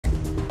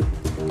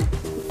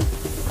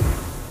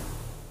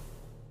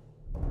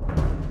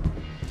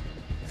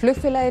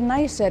Flugfélagið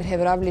Næser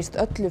hefur aflýst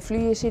öllu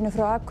flugi sínu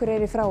frá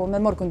Akureyri frá og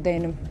með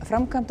morgundeginum.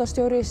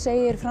 Framkvæmdastjóri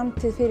segir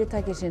framtíð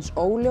fyrirtækisins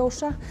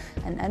óljósa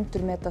en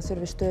endurmeta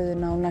þurfi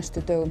stöðuna á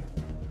næstu dögum.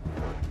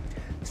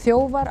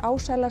 Þjófar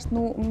ásælast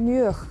nú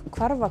mjög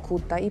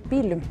hvarfakúta í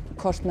bílum.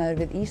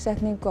 Kostnaður við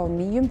ísetningu á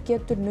nýjum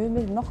getur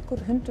numið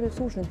nokkur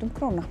 100.000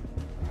 króna.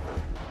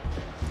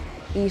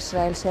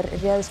 Ísraelsher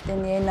réðst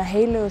inn í eina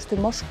heilugustu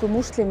mosku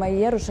múslima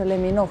í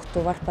Jerúsalem í nótt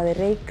og varpaði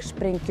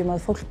reyksprengjum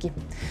að fólki.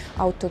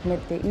 Átök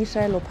milli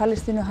Ísrael og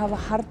Palestínu hafa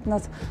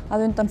harðnað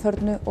að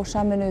undanförnu og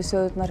Sameinuðu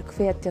þjóðirnar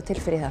hvetja til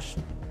friðar.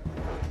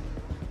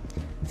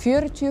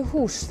 40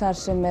 hús þar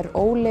sem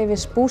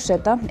óleyfis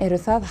búseta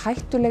eru það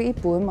hættuleg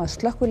íbúum að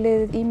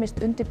slökkviliðið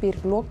ýmist undirbýr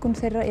lokun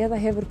þeirra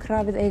eða hefur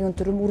krafið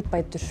eigendur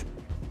úrbætur.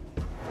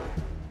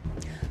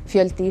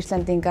 Fjöldi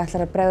Íslendinga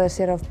ætlar að bregða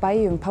sér af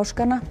bæjum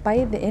páskana,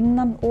 bæði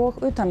innan og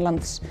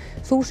utanlands.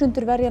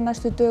 Þúsundir verja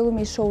næstu dögum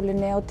í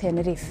sólinni á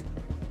Tenerife.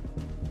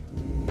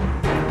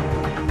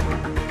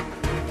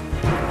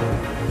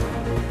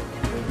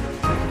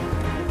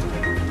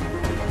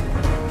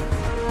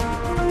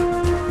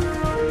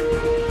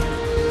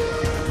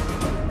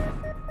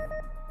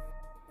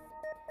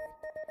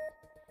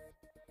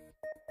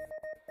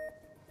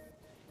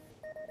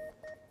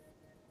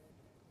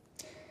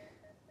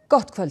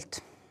 Gott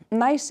kvöld.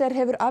 Næser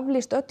hefur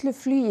aflýst öllu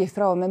flugi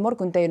frá og með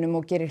morgundeginum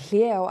og gerir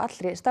hlé á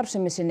allri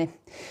starfsemi sinni.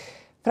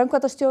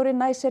 Framkvæmdastjóri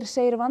Næser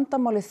segir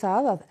vandamálið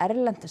það að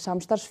erlend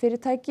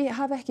samstarfsfyrirtæki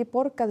hafi ekki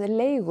borgað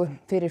leigu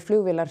fyrir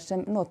flugvélar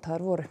sem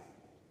notaðar voru.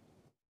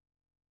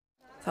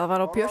 Það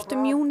var á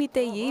björtum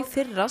júnidegi í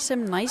fyrra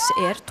sem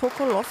Næser tók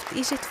á loft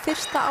í sitt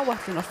fyrsta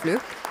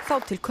áætlunarflug þá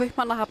til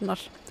Kaupmannahafnar.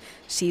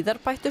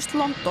 Síðar bættust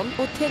London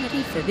og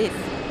Tenerife við.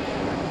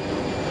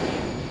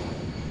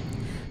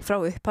 Frá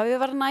upphafi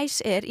var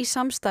Næser í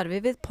samstarfi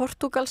við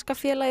portúgalska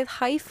félagið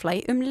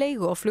Hi-Fly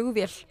leigu á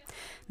flugvél.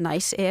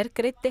 Næser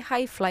greiddi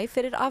Hi-Fly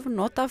fyrir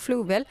afnot af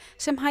flugvél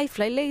sem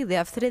Hi-Fly leigði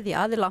af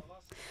þriðja aðila.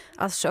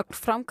 Að sögn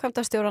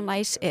framkvæmdastjóra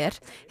Næser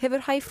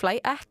hefur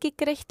Hi-Fly ekki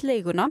greitt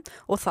leiguna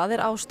og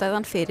það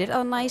ástæðan fyrir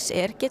að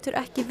Næser getur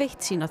ekki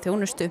veitt sína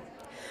þjónustu.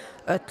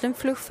 Öllum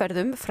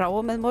flugferðum frá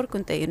og með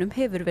morgundeginum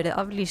hefur verið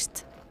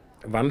aflýst.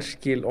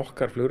 Vanskil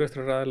okkar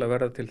flugrekstraraðila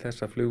verða til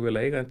þess að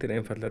flugvélaeigandinn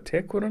einfaldlega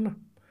tekur hana.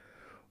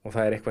 Og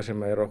það eitthvað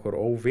sem okkur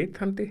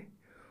óvitandi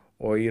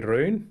og í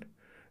raun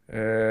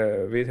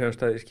við höfum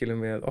staðið í skilum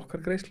með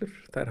okkar greiðslur.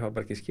 Þær hafa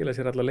bara ekki skilað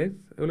sér alla leið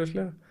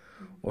augljóslega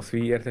og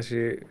því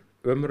þessi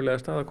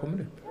ömurlega staða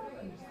komin upp.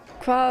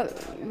 Hvað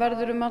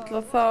verður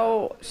alla þá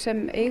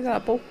sem eiga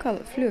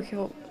bókað flug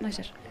hjá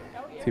Næser?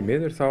 Því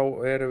miður þá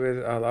erum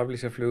við að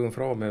aflýsa flugum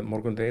frá með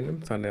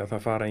morgundeginum þannig að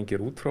það fara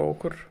engir út frá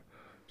okkur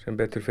sem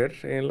betur fyrr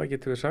eiginlega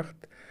getur við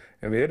sagt.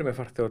 En við erum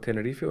með farþega á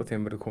Tenerife og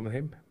þeim verður komið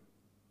heim.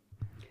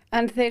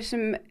 En þeir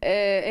sem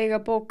eiga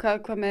bókað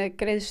hvað með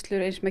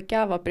greiðslur eins með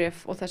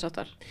gjafabréf og þess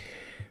áttar?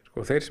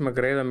 Sko þeir sem að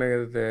greiða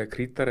með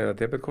krítar eða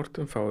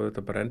debetkortum fá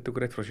þetta bara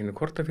endurgreitt frá sínu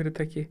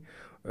kortafyrirtæki.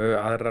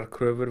 Aðrar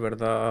kröfur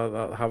verða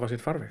að hafa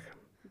sitt farveg.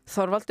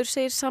 Þorvaldur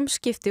segir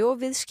samskipti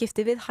og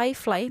viðskipti við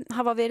Hi-Fly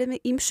hafa verið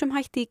með ýmsum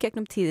hætti í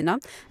gegnum tíðina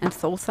en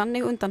þó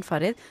þannig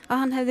undanfarið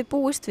að hann hefði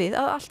búist við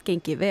að allt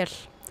gengi vel.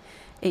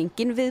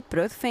 Engin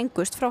viðbrögð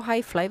fengust frá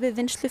Hi-Fly við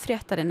vinnslu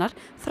fréttarinnar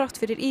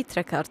þrátt fyrir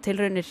ítrekkaðar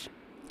tilraunir.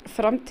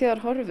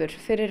 Framtíðarhorfur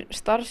fyrir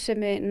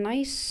starfsemi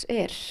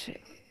Næser,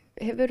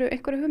 hefurðu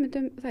einhverju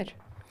hugmynd þær?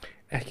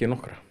 Ekki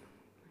nokkra.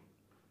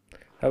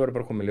 Það verður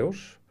bara komið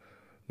ljós.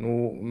 Nú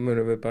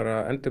munum við bara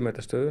endurmeta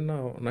stöðuna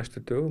á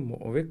næstu dögum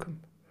og vikum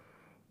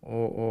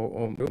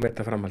og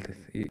meta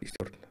framhaldið í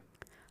stjórn.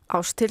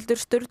 Ásthildur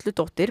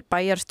Sturludóttir,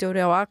 bæjarstjóri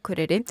á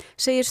Akureyri,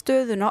 segir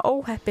stöðuna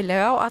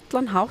óheppilega á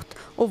allan hátt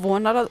og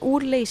vonar að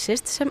úr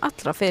leysist sem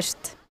allra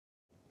fyrst.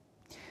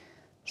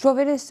 Svo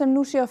virðist sem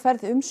nú sé á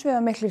ferð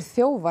umsvifamiklir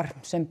þjófar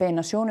sem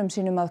beina sjónum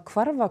sínum að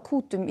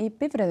hvarfakútum í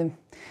bifreiðum.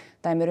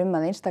 Dæmi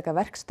að einstaka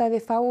verkstæði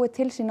fái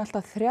til sín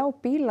alltaf 3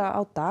 bíla á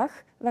dag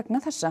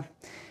vegna þessa.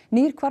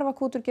 Nýr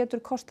hvarfakútur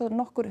getur kostað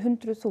nokkur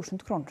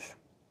 100.000 krónur.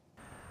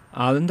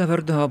 Að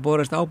undanförnu hafa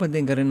borist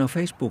ábendingar inn á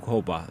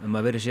Facebook-hópa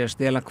að verið sé að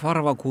stela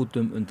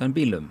hvarfakútum undan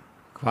bílum.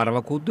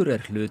 Hvarfakútur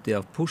hluti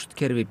af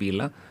pústkerfi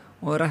bíla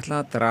og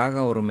ætlað að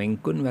draga úr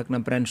mengun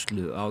vegna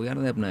brennslu á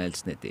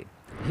jarðefnaeldsneyti.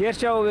 Hér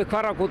sjáum við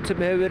hvarfakút sem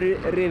hefur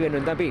verið rifinn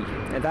undan bíl,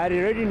 en það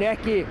í rauninni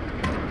ekki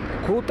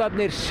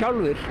kútarnir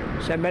sjálfur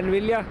sem menn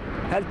vilja,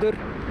 heldur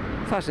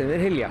það sem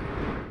þeir hylja.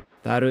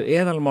 Það eru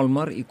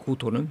eðalmálmar í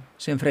kútunum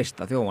sem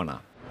freista þjófana.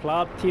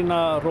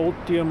 Platína,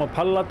 ródíum og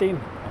palladín,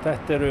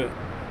 þetta eru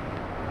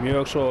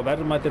mjög svo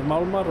verðmætir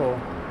málmar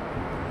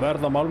og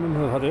verð á málmum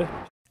hefur farið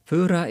upp.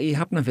 Fura í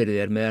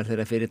Hafnarfirði meðal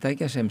þeirra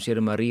fyrirtækja sem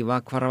sér að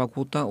rífa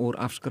hvarfakúta úr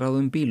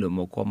afskráðum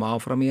bílum og koma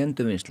áfram í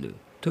endurvinnslu.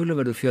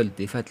 Töluverður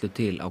fjöldi fellur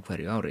til á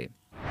hverju ári.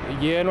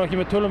 Ég nú ekki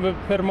með tölum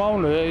per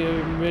mánuð.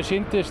 Mér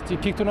sýndist, ég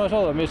kíkti nú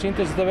að mér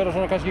sýndist þetta vera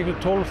svona kannski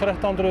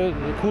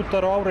 1200-1300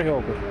 kútar á ári hjá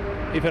okkur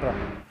í fyrra.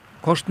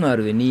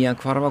 Kostnaður við nýja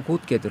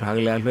hvarfakút getur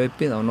haglega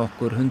hlaupið á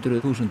nokkur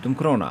 100.000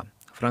 króna.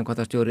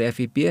 Framkvæmdastjóri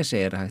FÍB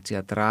segir að hægt sé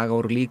að draga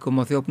úr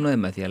líkum á þjófnaði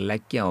með því að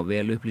leggja á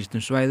vel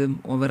upplýstum svæðum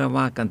og vera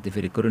vakandi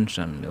fyrir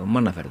grunsamlegum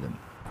mannaferðum.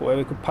 Og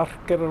ef einhver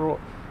parkerar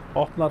og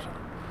opnar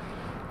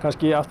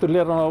kannski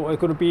afturhleran á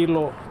einhverjum bíl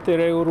og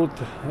dregur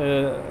út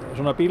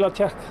svona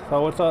bílatjekk, þá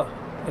það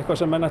eitthvað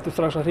sem menn ættu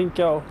strax að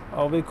hringja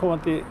á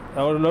viðkomandi,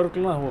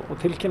 lögregluna og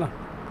tilkynna.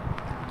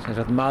 Sem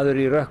sagt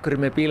maður í rökkri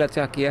með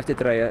bílatjekk í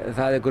eftirdragi,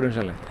 það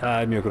grunsamlegt?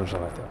 Það mjög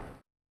grunsamlegt, já.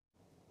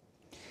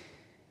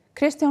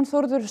 Kristján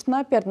Þórður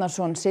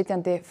Snæbjarnarson,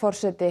 sitjandi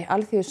forseti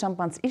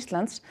Alþýðusambands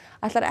Íslands,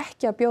 ætlar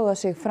ekki að bjóða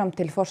sig fram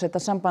til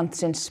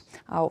forsetasambandsins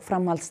á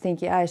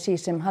framhaldsþingi ASÍ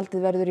sem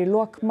haldið verður í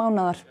lok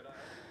mánaðar.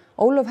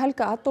 Ólöf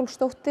Helga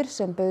Adolfsdóttir,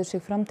 sem bauð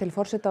sig fram til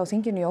forseta á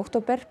þinginu í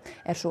október,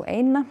 svo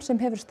eina sem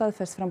hefur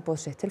staðfest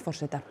framboð sitt til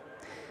forseta.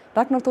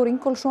 Ragnar Þór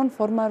Ingólfsson,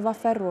 formaður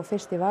VR og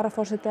fyrsti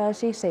varaforseti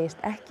ASÍ, segist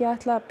ekki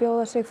ætla að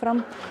bjóða sig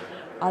fram.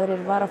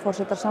 Aðrir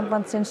varaforsetar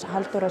sambandsins,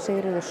 Halldóra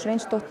Sigríður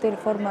Sveinsdóttir,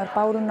 formaður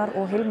Bárunnar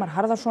og Hilmar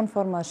Harðarsson,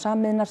 formaður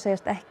Samiðnar,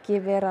 segist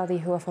ekki vera að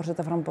íhuga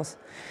forsetaframboð.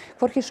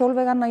 Hvorki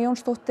Sólveig Anna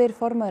Jónsdóttir,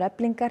 formaður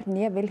Eflingar,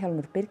 né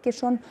Vilhjálmur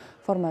Birgisson,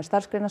 formaður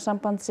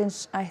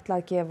Starfsgreinasambandsins,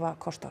 ætla að gefa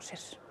kost á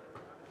sér.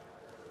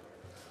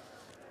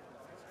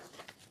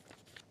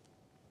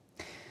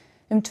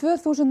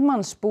 2000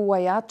 manns búa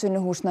í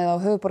atvinnuhúsnæði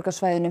á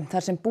höfuðborgarsvæðinu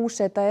þar sem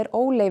búseta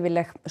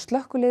óleyfileg.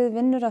 Slökkviliðið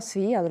vinnur að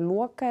því að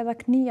loka eða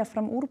knýja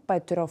fram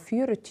úrbætur á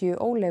 40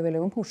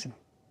 óleyfilegum húsum.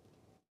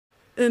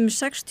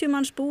 60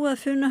 manns búa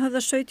að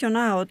Funahöfða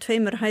 17a á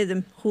 2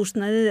 hæðum.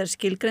 Húsnæðið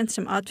skilgreint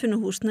sem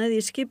atvinnuhúsnæði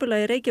í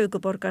skipulagi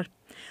Reykjavíkurborgar.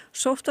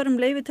 Sótt var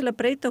leyfi til að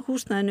breyta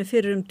húsnæðinu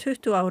fyrir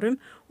 20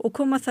 árum og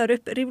koma þar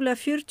upp ríflega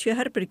 40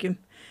 herbergjum.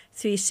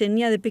 Því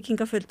synjaði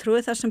byggingafulltrúi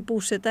þar sem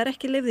búseta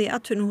ekki leyfð í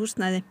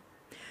atvinnuhúsnæði.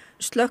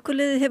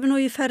 Slökkviliðið hefur nú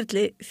í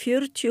ferli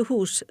 40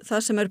 hús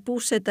þar sem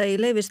búseta í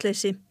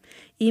leyfisleysi.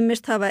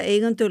 Ýmist hafa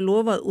eigendur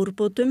lofað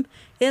úrbótum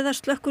eða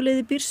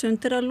slökkviliðið býr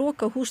undir að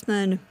loka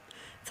húsnæðinu.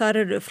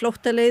 Þar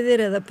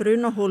flóttaleiðir eða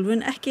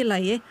brunahólfun ekki í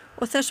lagi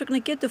og þess vegna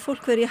getur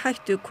fólk verið í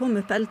hættu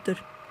koma upp eldur.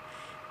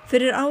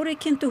 Fyrir ári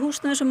kynntu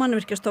Húsnæðis- og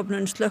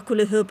mannvirkjastofnun,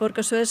 Slökkvilið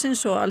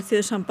höfuðborgarsvæðisins og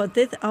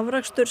Alþýðusambandið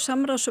afrakstur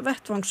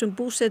samráðsvettvangs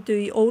búsetu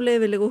í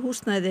óleyfilegu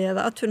húsnæði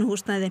eða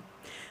atvinnuhúsnæði.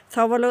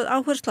 Þá var lögð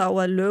áhersla á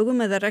að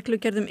lögum eða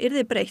reglugerðum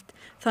yrði breytt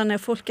þannig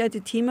að fólk gæti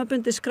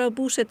tímabundið skráð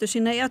búsetu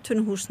sína í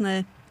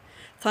atvinnuhúsnæði.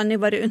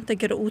 Þannig væri unnt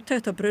að gera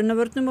úttekt á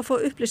brunavörnum og fá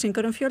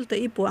upplýsingar fjölda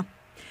íbúa.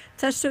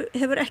 Þessu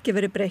hefur ekki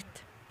verið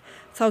breytt.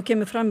 Þá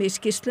kemur fram í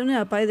skýrslunni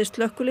að bæði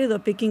slökkvilið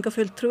og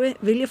byggingafulltrúi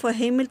vilji fá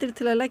heimildir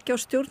til að leggja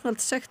á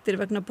stjórnvaldssektir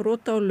vegna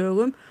brota á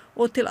lögum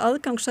og til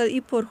aðgangs að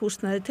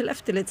íbúðarhúsnæði til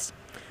eftirlits.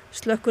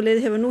 Slökkvilið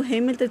hefur nú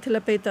heimildir til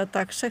að beita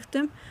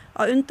dagsektum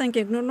að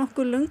undangengnu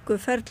nokkuð löngu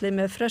ferli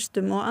með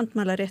frestum og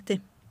andmælarétti.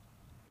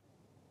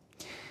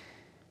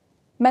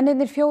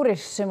 Mennirnir 4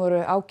 sem voru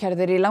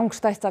ákærðir í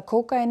langstærsta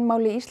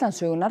kókaínmáli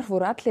Íslandssögunnar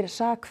voru allir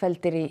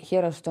sakfelldir í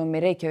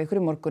héraðsdómi Reykjavíkur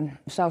í morgun.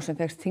 Sá sem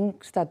fékkst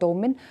þyngsta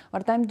dóminn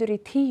var dæmdur í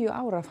 10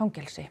 ára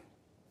fangelsi.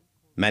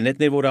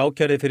 Mennirnir voru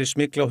ákærðir fyrir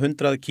smygl á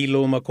 100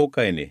 kílóum af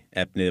kókaíni.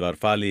 Efnið var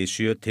falið í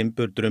 7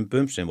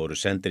 timburdrumbum sem voru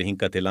sendir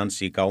hingað til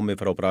lands í gámi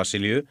frá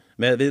Brasilíu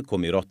með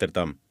viðkomu í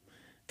Rotterdam.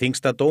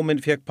 Þyngsta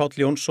dóminn fékk Páll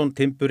Jónsson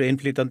timbur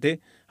innflytandi.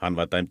 Hann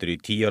var dæmdur í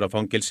 10 ára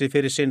fangelsi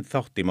fyrir sinn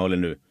þátt í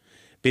málinu.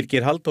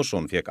 Birgir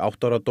Halldórsson fékk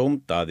 8 ára dóm,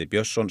 Daði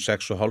Björnsson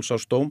 6,5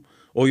 árs dóm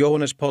og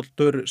Jóhannes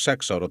Páltur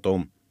 6 ára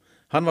dóm.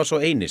 Hann var svo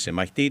eini sem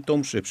mætti í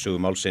dómsuppsögu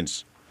málsins.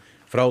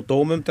 Frá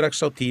dómum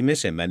dregst sá tími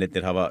sem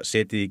mennirnir hafa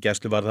setið í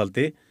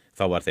gæsluvarðhaldi,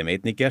 þá var þeim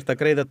einnig gert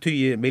að greiða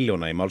 20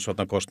 milljóna í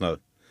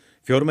málsvarnarkostnað.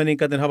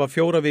 Fjórmenningarnir hafa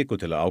 4 viku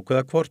til að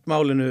ákveða hvort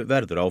málinu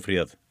verður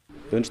áfrýjað.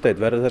 Unnsteinn,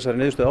 verður þessari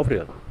niðurstöðu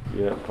áfrýjað?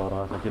 Ég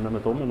bara ætla að kynna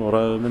með dóminn og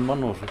ræða minn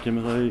mann og svo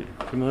kemur það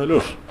í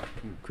ljós.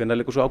 Hvenær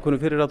liggur svo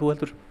ákvörðun fyrir að þú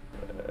heldur?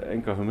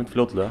 Enga hugmynd,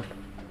 fljótlega.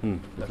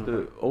 Ertu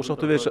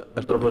ósáttur við þessa?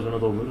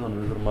 Dómur, þannig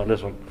við þurfum að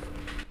lesa hann.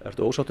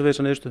 Ertu ósáttur við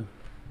þessa niðurstöðu?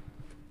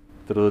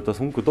 Þetta er auðvitað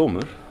þungur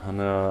dómur,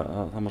 þannig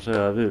að það má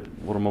segja að við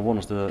vorum að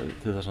vonast til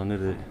þess að hann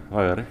yrði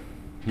vægari.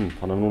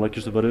 Þannig að nú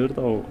leggjumst við bara yfir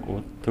þetta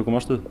og tökum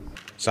afstöðu.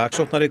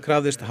 Saksóknari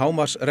krafðist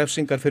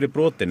hámarksrefsingar fyrir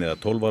brotin eða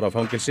 12 ára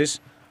fangelsis.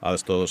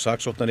 Aðstoð og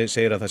saksóknari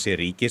segir að það sé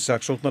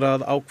ríkissaksóknara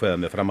að ákveða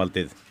með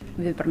framhaldið.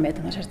 Við bara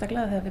metum það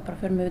sérstaklega þegar við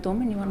bara förum yfir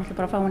dóminn. Ég var náttúrulega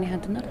bara að fá hann í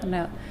hendunar,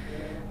 þannig að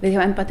við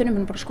hjá embættinu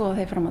munum bara skoða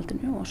það í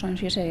framhaldinu og svo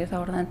eins og ég segi þá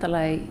er það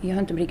endalega í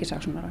höndum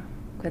ríkissaksóknara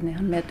hvernig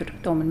hann metur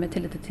dóminn með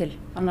tilliti til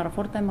annarra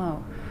fordæma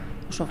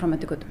og svo fram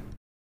eftir götum.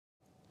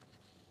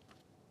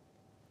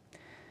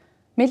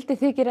 Mildi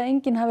þykir að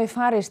enginn hafi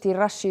farist í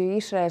rassíu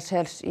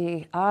Ísraelshers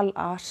í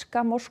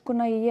Al-Aqsa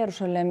moskuna í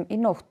Jerúsalem í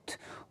nótt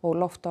og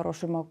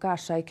loftárásum á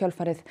Gaza í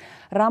kjölfarið.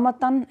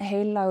 Ramadan,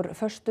 heilagur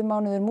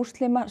föstumánuður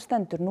múslima,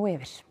 stendur nú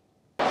yfir.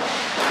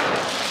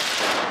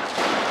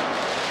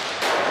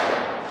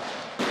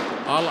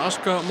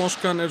 Al-Aqsa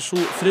moskan sú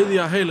 3.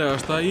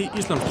 heilagasta í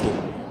íslamstrú.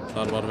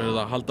 Þar var verið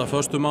að halda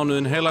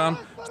föstumánuðinn heilagan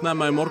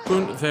snemma í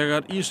morgun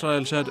þegar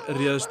Ísraelsher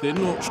réðst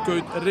inn og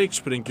skaut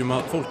reyksprengjum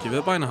að fólki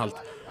við bænahald.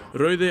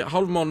 Rauði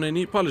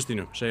hálfmáninn í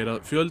Palestínu segir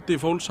að fjöldi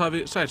fólks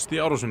hafi særst í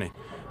árásinni.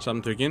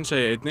 Samtökin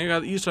segja einnig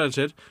að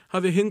Ísraelsher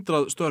hafi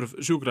hindrað störf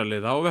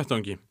sjúkraliða á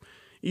vettvangi.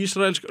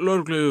 Ísraelsk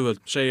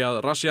lögregluyfirvöld segja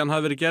að rassían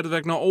hafi verið gerð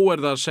vegna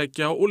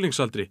óeirðarseggja á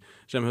unglingsaldri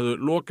sem höfðu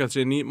lokað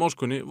sig inn í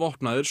moskunni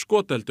vopnaðir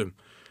skoteldum.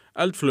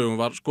 Eldflugum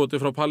var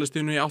skotið frá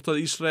Palestínu í átt að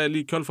Ísrael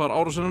í kjölfar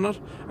árásarinnar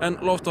en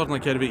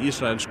loftvarnakerfi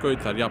Ísrael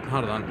skaut þar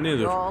jafnharðan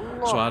niður.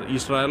 Svar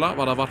Ísraela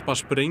var að varpa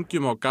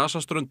sprengjum á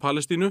Gazaströnd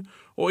Palestínu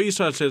og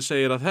Ísraelsher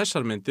segir að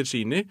þessar myndir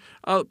sýni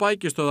að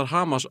bækistöðar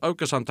Hamas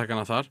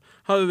öfgasamtakana þar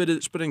hafi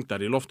verið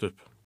sprengdar í loft upp.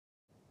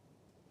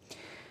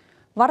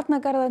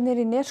 Varnargarðarnir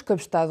í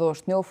Neskaupstað og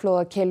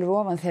snjóflóðakeilur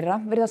ofan þeirra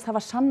virðast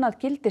hafa sannað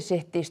gildi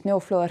sitt í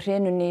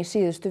snjóflóðahrinunni í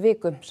síðustu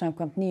viku,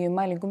 samkvæmt nýjum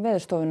mælingum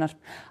Veðurstofunnar.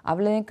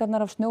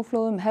 Afleiðingarnar af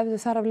snjóflóðum hefðu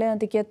þar af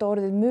leiðandi geta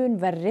orðið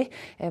mun verri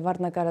ef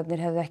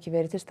varnargarðarnir hefðu ekki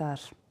verið til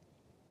staðar.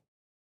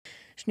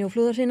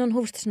 Snjóflóðahrinan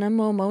hófst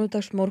snemma á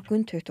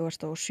mánudagsmorgun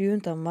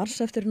 27. mars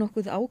eftir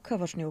nokkuð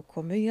ákafa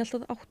snjókomu í allt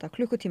að 8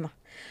 klukkutíma.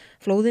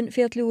 Flóðin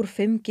féllu úr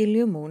 5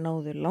 giljum og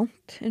náðu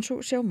langt eins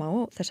og sjá má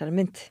á þessari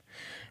mynd.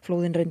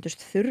 Flóðin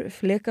reyndust þurr,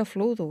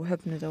 flekaflóð og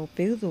höfnuð á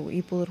byggð og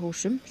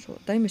íbúðarhúsum, svo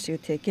dæmi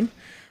séu tekin,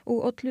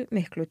 og ollu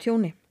miklu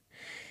tjóni.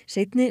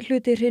 Seinni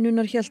hluti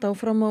hrinunar hélt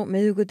áfram á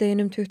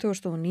miðvikudeginum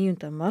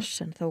 29. mars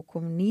en þá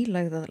kom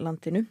nýlægð að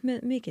landinu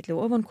með mikilli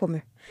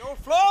ofankomu.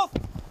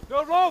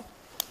 Snjóflóð!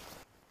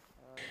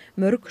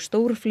 Mörg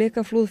stór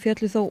flekaflóð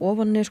féllu þá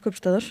ofan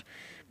Neskaupstaðar,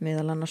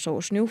 meðal annars á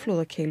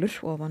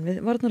snjóflóðakeilur ofan við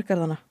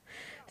varnargarðana.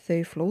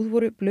 Þau flóð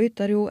voru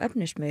blautari og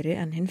efnismeiri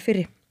en hinn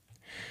fyrri.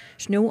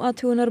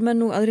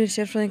 Snjóathugunarmenn og aðrir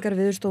sérfræðingar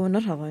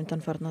Veðurstofunnar hafa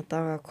undanfarna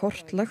daga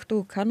kortlagt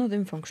og kannað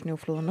umfang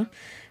snjóflóðana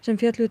sem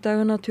féllu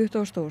dagana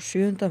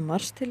 27.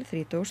 mars til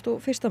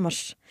 31.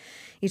 mars.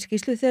 Í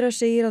skýrslu þeirra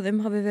segir að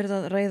hafi verið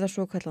að ræða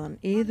svokallaðan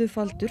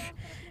iðufaldur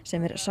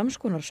sem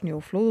samskonar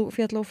snjóflóð og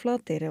féll á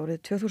Flateyri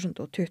árið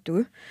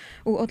 2020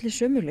 og olli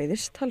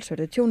sömuleiðis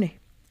talsverðu tjóni.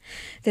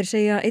 Þeir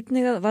segja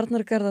einnig að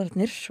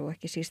varnargarðarnir og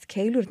ekki síst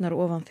keilurnar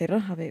ofan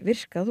þeirra hafi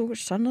virkað og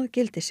sannað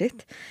gildi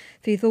sitt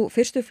því þó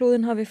fyrstu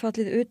flóðin hafi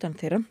fallið utan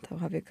þeirra þá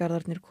hafi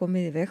garðarnir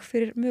komið í veg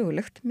fyrir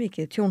mögulegt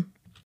mikið tjón.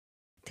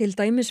 Til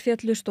dæmis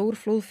féllu stór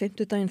flóð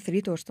 5.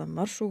 30.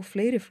 mars og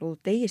fleiri flóð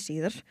degi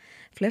síðar,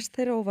 flest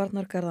þeirra á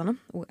varnargarðana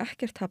og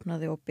ekkert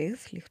hafnaði á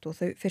byggð líkt og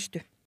þau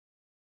fyrstu.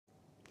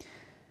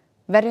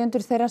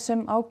 Verjendur þeirra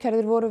sem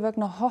ákærðir voru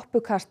vegna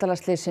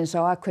hoppukastalaslysins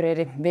á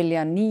Akureyri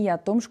vilja nýja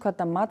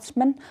dómskvadda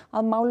matsmenn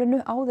að málinu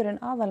áður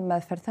en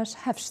aðalmeðferð þess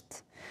hefst.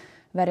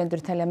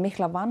 Verjendur telja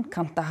mikla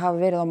vankanta hafa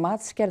verið á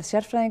matsgerð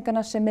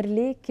sérfræðingana sem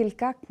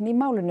lykilgagn í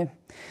málinu.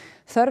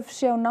 Þörf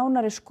sé á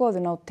nánari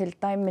skoðun á til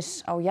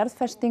dæmis á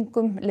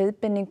jarðfestingum,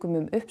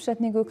 leiðbeiningum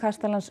uppsetningu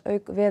kastalans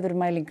auk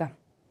veðurmælinga.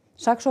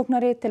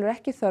 Saksóknari telur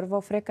ekki þörf á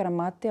frekara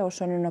mati á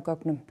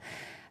sönnunargögnum.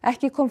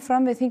 Ekki kom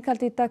fram við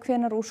þinghald í dag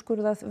hvenær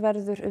úrskurðað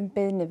verður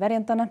beiðni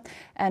verjendana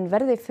en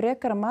verði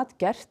frekara mat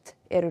gert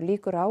eru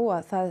líkur á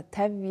að það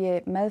tefji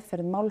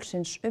meðferð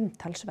málsins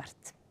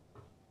umtalsvert.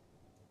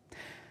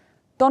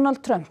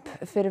 Donald Trump,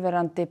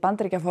 fyrrverandi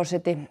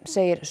Bandaríkjaforseti,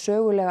 segir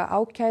sögulega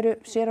ákæru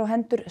sér á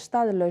hendur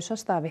staðlausa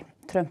stafi.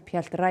 Trump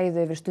hélt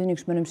ræðu yfir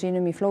stuðningsmönnum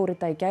sínum í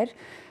Flórida í gær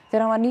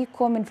þegar hann var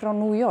nýkominn frá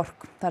New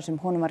York þar sem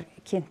honum var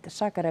kynnt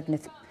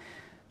sakarefnið.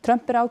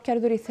 Trump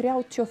ákærður í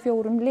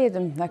 34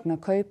 liðum vegna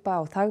kaupa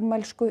á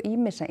þagmælsku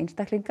ýmissa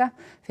einstaklinga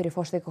fyrir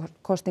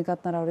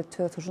forsetakosningarnar árið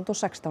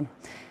 2016.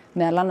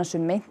 Meðal annars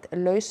meint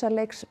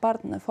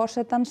lausalegsbarn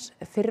forsetans,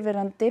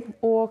 fyrrverandi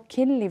og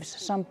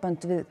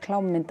kynlífssambönd við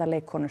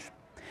klámmyndaleikkonur.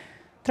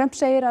 Trump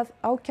segir að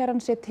ákæran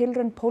sé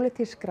tilraun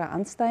pólitískra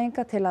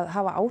andstæðinga til að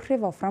hafa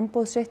áhrif á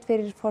framboð sitt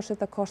fyrir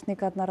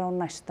forsetakosningarnar á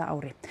næsta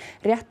ári.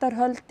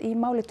 Réttarhöld í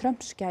máli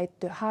Trumps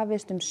gætu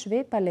hafist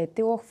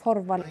svipaleyti og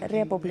forval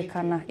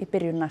repúblikana í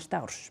byrjun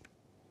næsta árs.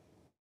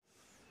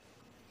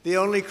 The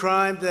only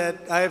crime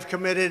that I have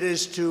committed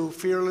is to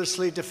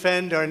fearlessly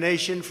defend our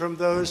nation from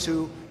those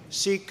who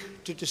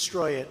seek to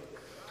destroy it.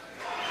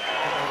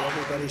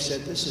 Everybody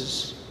said this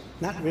is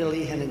not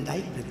really an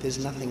indictment, there's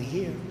nothing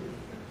here.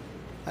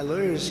 My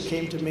lawyers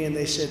came to me and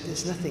they said,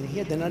 there's nothing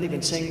here. They're not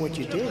even saying what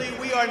you did.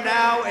 We are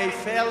now a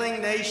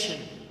failing nation.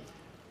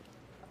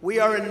 We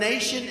are a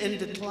nation in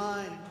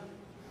decline.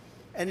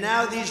 And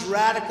now these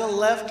radical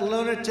left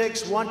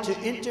lunatics want to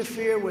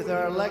interfere with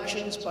our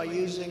elections by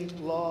using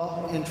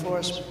law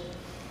enforcement.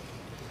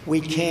 We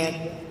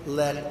can't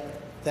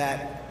let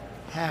that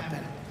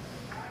happen.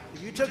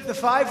 If you took the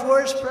 5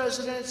 worst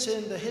presidents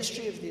in the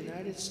history of the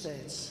United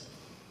States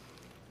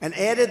and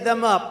added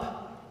them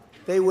up,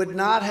 they would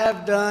not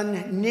have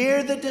done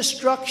near the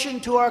destruction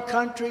to our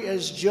country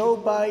as Joe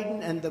Biden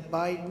and the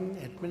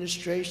Biden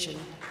administration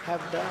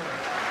have done.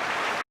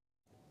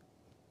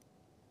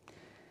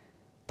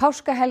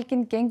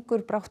 Páskahelgin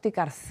gengur brátt í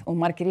garð og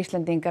margir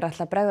Íslendingar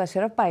ætla að bregða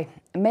sér af bæ.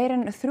 Meir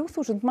en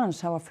 3000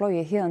 manns hafa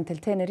flogið héðan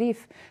til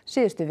Tenerife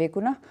síðustu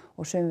vikuna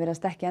og sum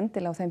virðast ekki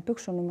endilega á þeim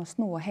buxunum að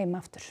snúa heim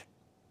aftur.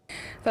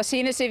 Það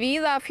sýnir sig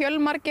víða að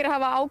fjölmargir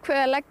hafa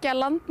ákveðið að leggja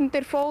land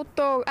undir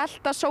fót og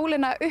elta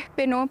sólina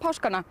uppi nú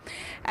páskana.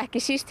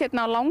 Ekki síst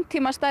hérna á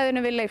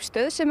langtímastæðinu við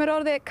Leifsstöð sem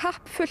orðið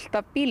kappfullt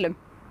af bílum.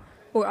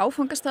 Og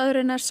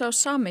áfangastaðurinn sá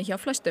sami hjá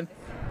flestum.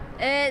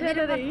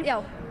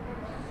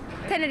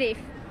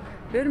 Tenerife.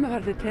 Við erum að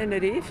fara til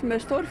Tenerife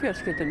með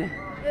stórfjölskyldunni.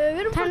 Við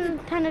erum að fara til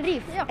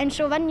Tenerife, eins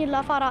og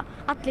venjulega fara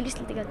allir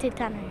Íslendingar til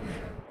Tenerife.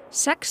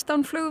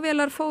 16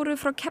 flugvélar fóru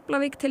frá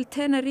Keflavík til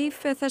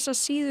Tenerife þessa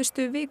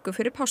síðustu viku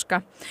fyrir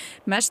páska.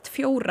 Mest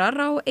 4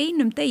 á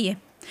einum degi.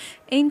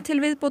 Ein til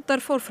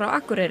viðbótar fór frá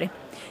Akureyri.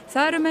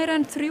 Það eru meira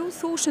en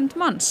 3000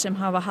 manns sem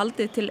hafa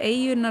haldið til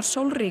eyjunnar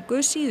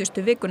sólríku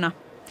síðustu vikuna.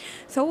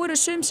 Þó eru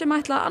sum sem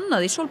ætla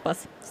annað í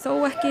sólbað,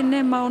 þó ekki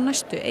nema á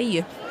næstu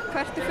eyju.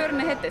 Hvert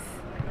förinni heitið?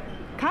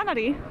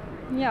 Kanari?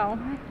 Já,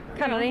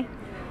 Kanari.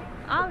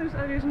 Aðeins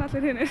öðruvísi en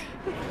allir hinir.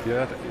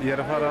 Ég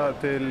að fara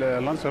til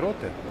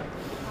Lanzarote.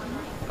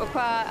 Og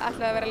hvað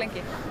ætlaðu að vera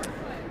lengi?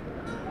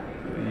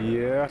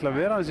 Ég ætla að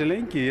vera aðeins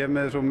lengi. Ég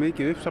með svo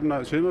mikið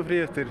uppsafnað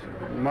sumarfrí eftir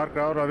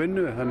margra ára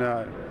vinnu, þannig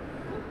að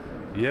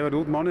ég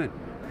verði út mánuðinn.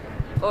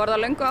 Og var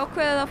það löngu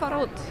ákveðið að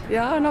fara út?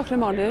 Já,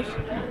 nokkrir mánuðir.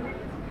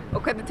 Og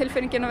hvernig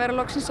tilfinningin að vera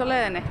loksins á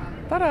leiðinni?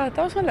 Bara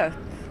dásamlegt.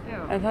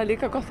 En það er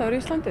líka gott að vera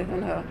í Íslandi,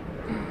 þannig að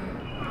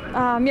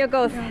Mjög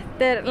góð,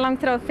 þetta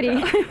langþráð frí.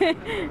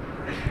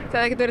 Það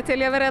hefði ekkert verið til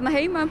í að vera hérna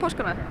heima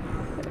páskana?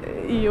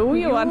 Jú,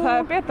 en það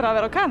er betra að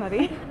vera á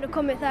Kanari.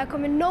 Það er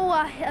komið nóg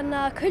að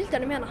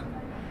kuldanum hérna.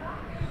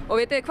 Og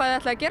vitið þið hvað þið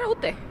ætlaði að gera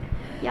úti?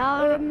 Já,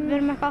 við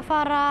erum eitthvað að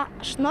fara að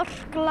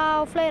snorkla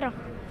og fleira.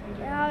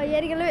 Já, ég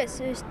er ekki alveg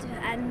viss,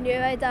 en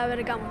ég veit að það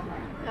verður gaman.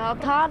 Já,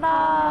 tala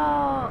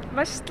og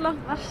versla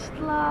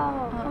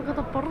og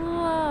gott að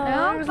borða.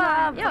 Já,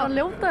 bara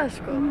ljóta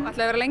þess sko.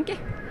 Ætlaði að vera lengi?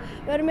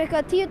 Við erum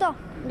eitthvað 10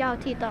 daga. Já,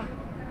 10 daga.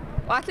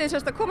 Og ætlaði þið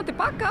sérst að koma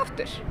tilbaka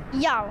aftur?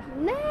 Já.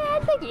 Nei,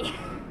 þetta ekki.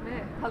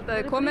 Haldið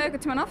þið komið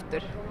eitthvað tíman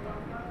aftur?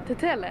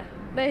 Til Tele?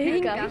 Nei,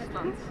 hingað.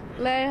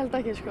 Nei, ég held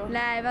ekki sko.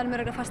 Nei, við erum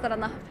eitthvað fastar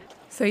þarna.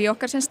 Þau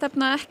okkar sem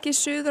stefna ekki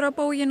suður á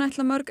bóginn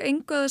ætla mörg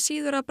engu að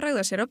síður að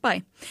bregða sér á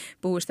bæ.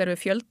 Búist við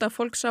fjölda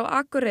fólks á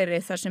Akureyri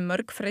þar sem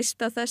mörg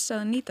freista þess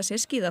að nýta sér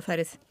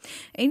skíðafærið.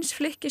 Eins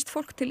flykkist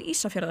fólk til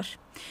Ísafjarðar.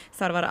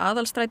 Þar var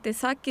aðalstrætið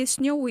þakið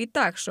snjó í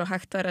dag svo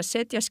hægt væri að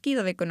setja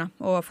skíðavikuna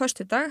og á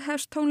föstudag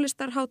hefst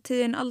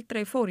tónlistarhátíðin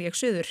Aldrei fór ég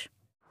suður.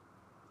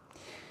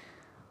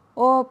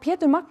 Og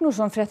Pétur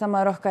Magnússon,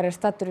 fréttamaður okkar,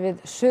 staddur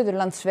við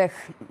Suðurlandsveg.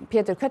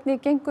 Pétur,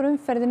 hvernig gengur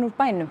umferðin úr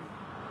bænum?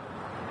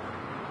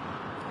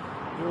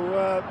 Jú,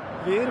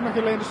 við erum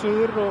ekki á leiðinni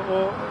suður og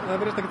það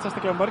virðist ekkert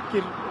sérstaklega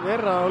margir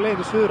vera á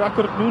leiðinni suður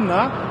akkurat núna.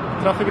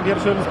 Traffíkin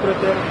hér á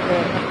Suðurlandsbraut er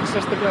ekki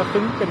sérstaklega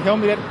þung, en hjá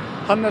mér er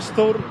Hannes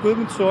Þór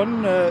Guðmundsson,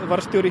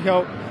 varðstjóri hjá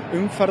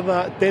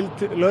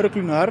umferðardeild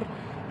lögreglunnar.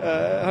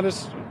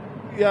 Hannes,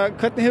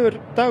 hvernig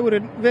hefur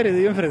dagurinn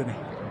verið í umferðinni?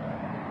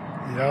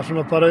 Já,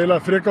 svona bara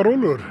eiginlega frekar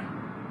rólegur.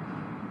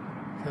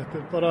 Þetta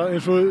er bara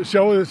eins og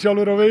sjáið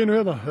sjálfur á veginu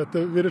hérna.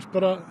 Þetta virðist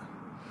bara,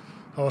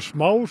 það var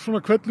smá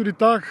svona hvellur í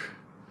dag.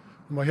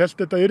 Maður held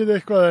þetta yrði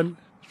eitthvað en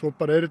svo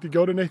bara er þetta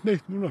ekki orðið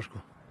neitt núna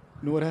sko.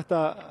 Nú er þetta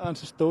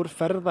ansi stór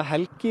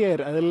ferðahelgi,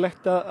 er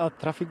eðlilegt að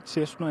traffík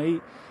sé svona í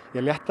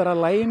léttara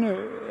laginu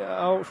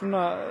á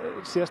svona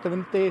síðasta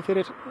vindegi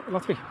fyrir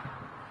langt frí?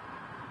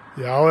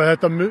 Já,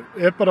 þetta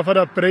er bara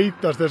farið að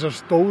breytast, þessar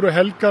stóru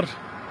helgar,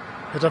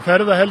 þessar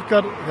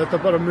ferðahelgar,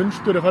 þetta bara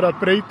munstur er farið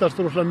að breytast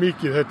rosalega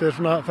mikið, þetta er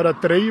svona farið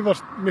að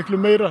dreifast miklu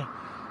meira,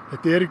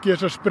 þetta er ekki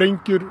þessar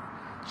sprengjur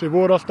sem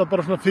voru alltaf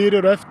bara svona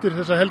fyrir og eftir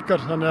þessar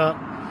helgar, þannig að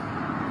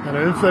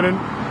umferðin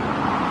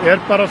er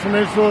bara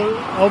svona eins og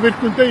á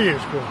virkum degi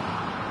sko.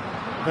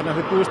 Þannig að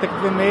þið búist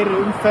ekkert við meiri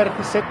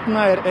umferð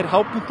seinna, er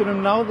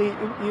hápunktunum náð í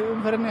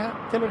umferðinni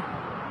tilur?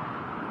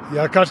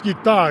 Já, kannski í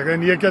dag,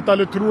 en ég get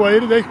alveg trú að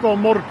yrði eitthvað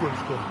á morgun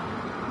sko.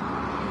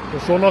 Og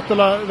svo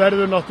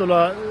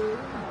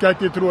get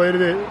ég trú að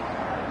yrði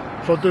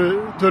svolítið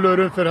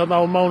töluður umferð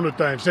hérna á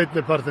mánudaginn,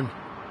 seinni partinn.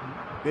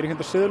 Við erum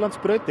hérna á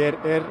Suðurlandsbraut,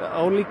 er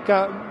álíka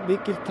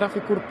mikil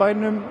traffík úr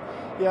bænum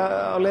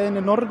á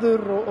leiðinni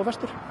norður og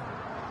vestur?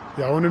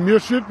 Já, hún er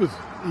mjög svipuð.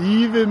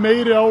 Ívið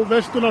meiri á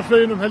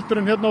vesturlandsveginum heldur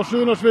en hérna á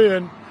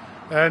Suðurlandsvegin,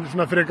 en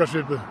svona frekar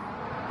svipuð.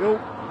 Jú,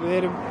 við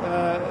erum,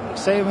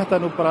 segjum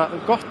þetta nú bara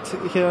gott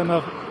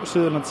hérna á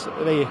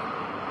Suðurlandsvegi.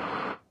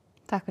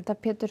 Takk fyrir þetta,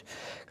 Pétur.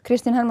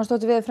 Kristín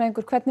Hermannsdóttir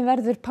veðurfræðingur, hvernig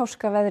verður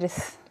páskaveðrið?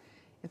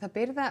 Það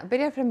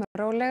byrjar fremur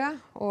rólega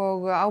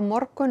og á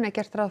morgun er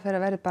gert ráð fyrir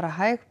að verði bara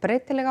hæg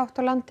breytileg átt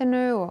á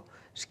landinu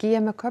og skýja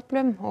með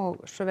köflum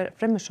og svo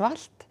fremur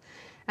svalt.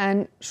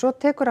 En svo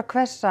tekur að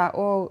hvessa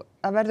og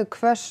það verður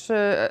hvöss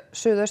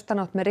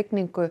suðaustanátt með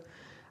rigningu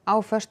á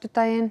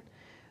föstudaginn,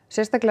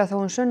 sérstaklega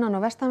þó sunnan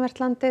og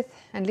vestanvert landið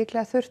en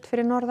líklega þurrt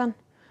fyrir norðan.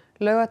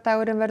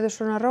 Laugardagurinn verður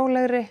svona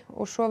rólegri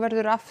og svo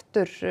verður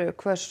aftur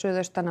hvöss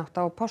suðaustanátt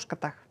á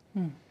páskadag.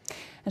 En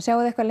sjáu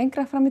þið eitthvað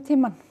lengra fram í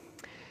tíman?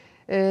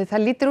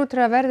 Það lítur út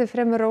fyrir að verði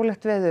fremur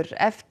rólegt veður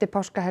eftir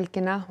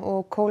páskahelgina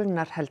og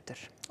kólnar heldur.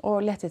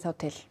 Og léttið þá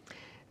til?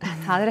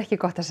 Það er ekki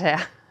gott að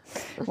segja.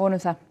 Vonum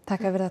það.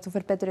 Takk fyrir að þú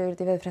fer betur yfir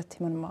þetta í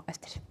veðurfréttatímanum á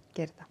eftir.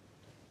 Gerið það.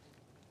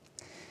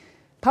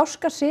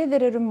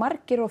 Páskasiðir eru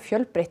margir og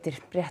fjölbreyttir,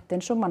 rétt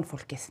eins og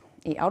mannfólkið.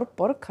 Í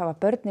Árborg hafa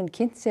börnin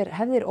kynnt sér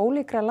hefðir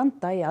ólíkra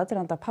landa í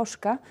aðdraganda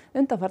páska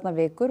undanfarna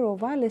vikur og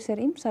valið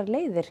sér ýmsar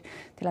leiðir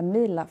til að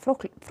miðla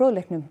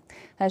fróðleiknum.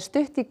 Það er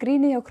stutt í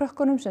gríni hjá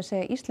krökkunum sem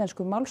segja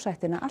íslensku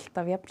málshættina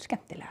alltaf jafn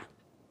skemmtilega.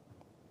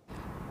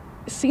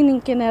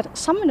 Sýningin er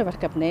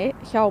samvinnuverkefni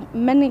hjá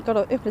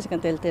menningar- og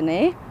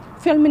upplýsingadeildinni,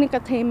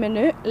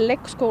 fjölmenningarteyminu,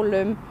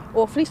 leikskólum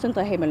og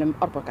frístundaheimilum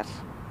Árborgar.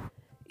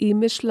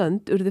 Ýmis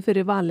lönd urðu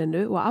fyrir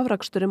valinu og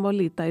afraksturinn má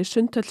líta í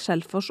Sundhöll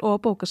Selfoss og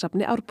á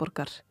bókasafni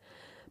Árborgar.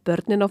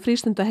 Börnin á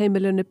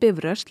frístundaheimilinu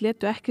Bifröst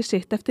létu ekki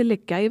sitt eftir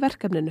liggja í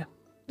verkefninu.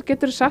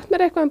 Geturðu sagt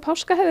mér eitthvað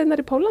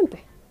páskahefðirnar í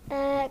Pólandi?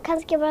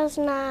 Kannski bara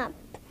svona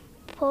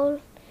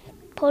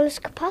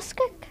pólsk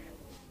páskaegg.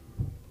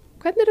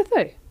 Hvernig eru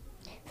þau?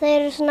 Þau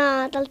eru svona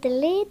dálítið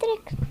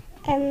litrík.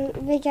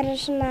 Við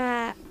gerum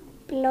svona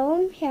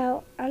blóm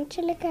hjá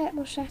Angelika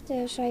og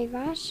settum þau svo í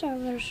vasa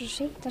og verður svo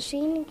sýnt á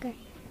sýningu.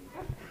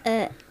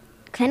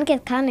 Hvernig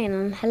get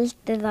kanínan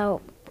heldur á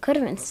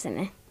kurvin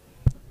sinni?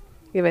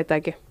 Ég veit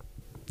ekki.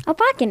 Á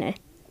bakinu.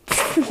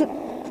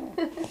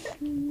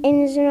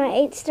 Einu svona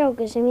einn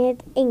strákur sem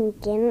hét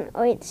Enginn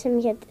og einn sem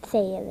hét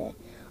Þegiðu.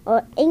 Og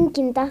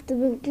Enginn datt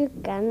upp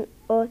gluggann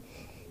og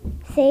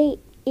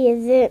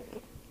Þegiðu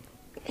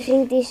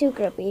hringdi í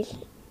sjúkrabíl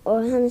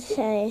og hann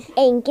sagði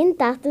Enginn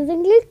datt upp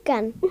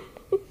gluggann.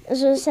 Og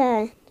svo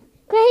sagði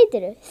hvað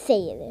heitirðu?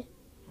 Þegiðu.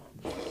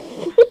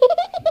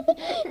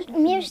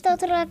 Mér finnst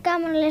ótrúlega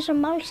gaman að lesa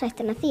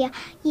málshættina því að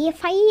ég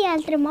fæ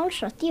aldrei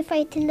málshátt. Ég fæ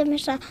til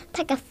dæmis að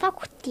taka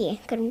þátt í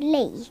einhverjum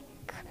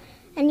leik.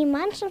 En ég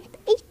man samt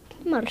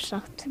einn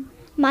málshátt.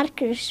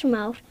 Margrét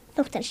Smár,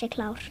 þótt hann sé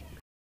klár.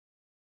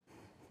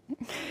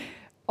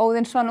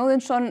 Óðinn Svan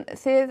Óðinsson,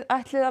 þið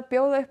ætlið að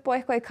bjóða upp á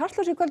eitthvað í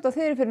Kastljósi í kvöld og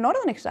þið eru fyrir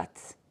norðan, ekki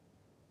satt?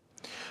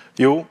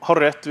 Jú,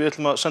 hárrétt, við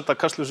ætlum að senda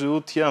Kastljósið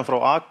út hérna frá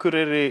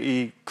Akureyri í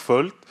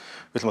kvöld.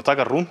 Við ætlum að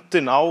taka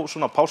rúndinn á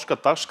svona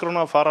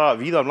páskadagsskrána, fara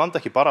víða land,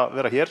 ekki bara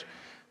vera hér.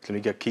 Við ætlum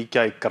ekki að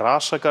kíkja í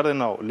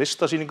grasagarðinn á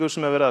listasýningu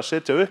sem er verið að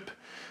setja upp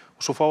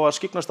og svo fá að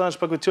skyggnast aðeins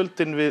bak við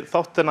tjöldin við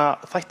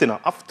þættina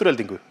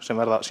Aftureldingu sem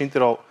verða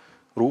sýndir á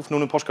RÚV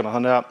núna páskana,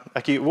 þannig að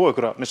ekki voga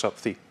ykkur að missa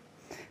því.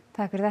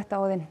 Takk fyrir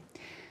þetta, Óðinn.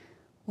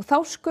 Og þá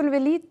skulum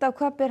við líta á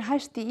hvað ber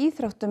hæst í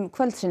íþróttum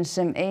kvöldsins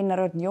sem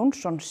Einar Örn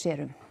Jónsson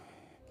sér um.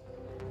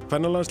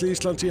 Kvennalandslið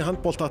Íslands í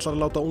handbolta ætlar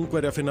að láta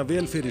Ungverja finna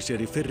vel fyrir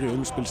sér í fyrri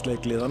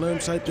umspilsleik liðanna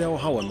sæti á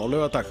HM á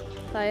laugardag.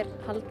 Þær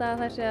halda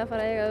að þær séu að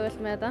fara að eiga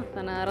auðvelt með þetta,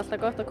 þannig að það er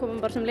alltaf gott að koma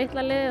bara sem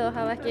litla lið og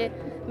hafa ekki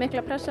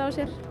mikla pressa á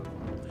sér.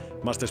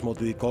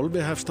 Mastersmótið í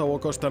golfi hefst á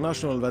Augusta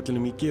National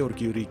vellinum í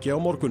Georgíuríki á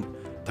morgun.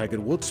 Tiger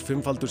Woods,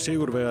 fimmfaldur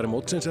sigurvegari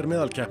mótsins, er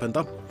meðal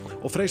keppenda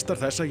og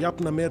freistar þess að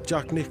jafna með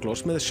Jack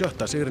Nicklaus með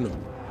 7. sigrinum.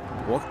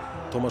 Og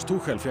Thomas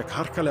Tuchel fékk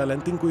harkalega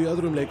lendingu í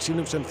öðrum leik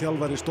sínum sem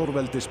þjálfari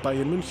stórveldis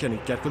Bayern München í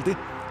gærkvöldi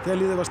þegar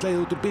liðið var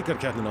slegið út úr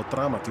bikarkeppninni á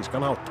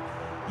dramatískan hátt.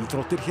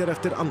 Íþróttir hér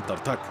eftir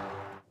andartak.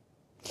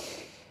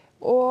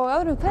 Og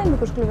áður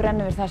kveðningu skulum við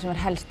renna yfir það sem var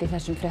helst í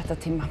þessum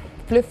fréttatíma.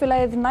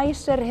 Flugfélagið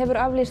Næser hefur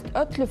aflýst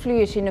öllu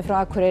flugi sínu frá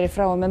Akureyri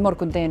frá og með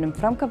morgundeginum.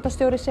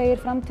 Framkvæmdastjóri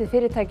segir framtíð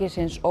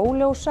fyrirtækisins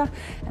óljósa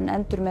en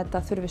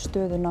endurmeta þurfi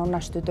stöðuna á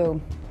næstu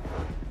dögum.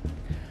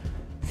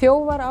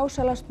 Þjófar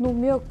ásælast nú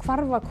mjög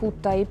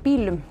hvarfakúta í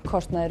bílum.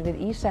 Kostnaður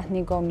við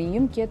ísetningu á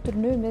nýjum getur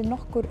numið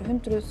nokkur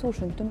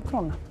 100.000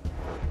 króna.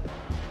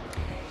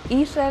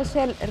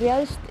 Ísraelsher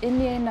réðst inn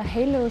í eina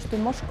heilagustu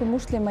mosku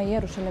múslima í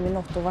Jerúsalem í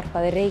nótt og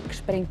varpaði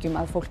reyksprengjum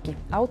að fólki.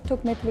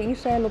 Átök milli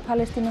Ísrael og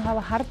Palestínu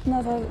hafa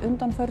harðnað að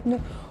undanförnu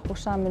og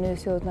Sameinuðu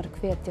þjóðirnar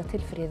hvetja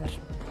til friðar.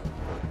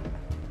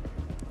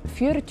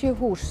 40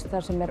 hús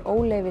þar sem er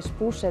óleyfis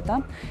búseta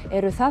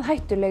eru það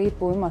hættuleg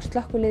íbúum að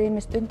slökkvilið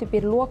ýmist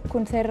undirbýr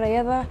lokun þeirra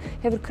eða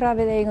hefur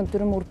krafið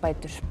eigendur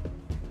úrbætur.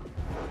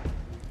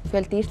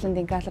 Fjöldi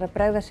Íslendinga ætlar að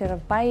bregða sér af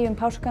bæjum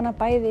páskana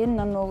bæði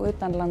innan og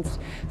utan lands.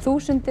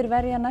 Þúsundir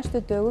verja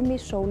næstu dögum í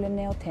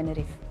sólinni á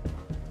Tenerife.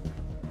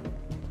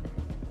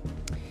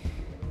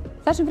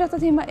 Þessum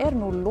fréttatíma er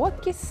nú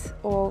lokið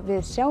og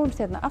við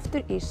sjáumst hérna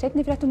aftur í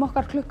seinni fréttum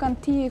okkar klukkan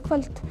 10 í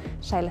kvöld.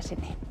 Sæla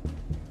sinni.